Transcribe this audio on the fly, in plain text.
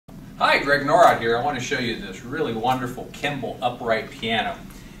Hi, Greg Norrod here. I want to show you this really wonderful Kimball upright piano.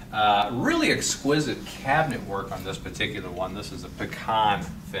 Really exquisite cabinet work on this particular one. This is a pecan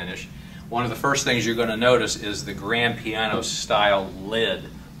finish. One of the first things you're going to notice is the grand piano style lid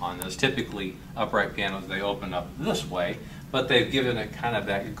on this. Typically upright pianos, they open up this way, but they've given it kind of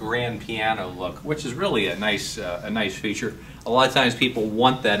that grand piano look, which is really a nice feature. A lot of times people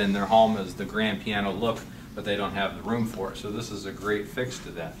want that in their home as the grand piano look, but they don't have the room for it. So this is a great fix to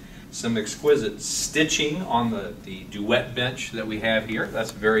that. Some exquisite stitching on the duet bench that we have here.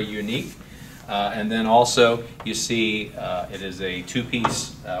 That's very unique. And then also you see it is a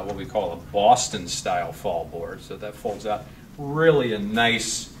two-piece, what we call a Boston style fall board. So that folds out. Really a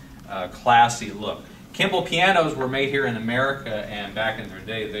nice, classy look. Kimball pianos were made here in America, and back in their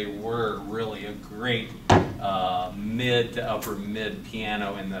day they were really a great mid to upper mid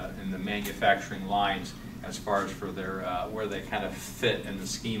piano in the manufacturing lines as far as for their where they kind of fit in the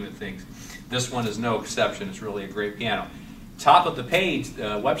scheme of things. This one is no exception. It's really a great piano. Top of the page,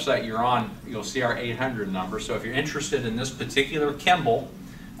 the website you're on, you'll see our 800 number. So if you're interested in this particular Kimball,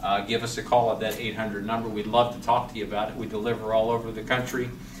 give us a call at that 800 number. We'd love to talk to you about it. We deliver all over the country.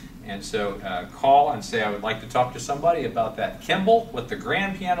 And so call and say, I would like to talk to somebody about that Kimball with the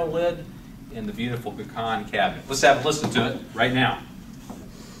grand piano lid and the beautiful pecan cabinet. Let's have a listen to it right now.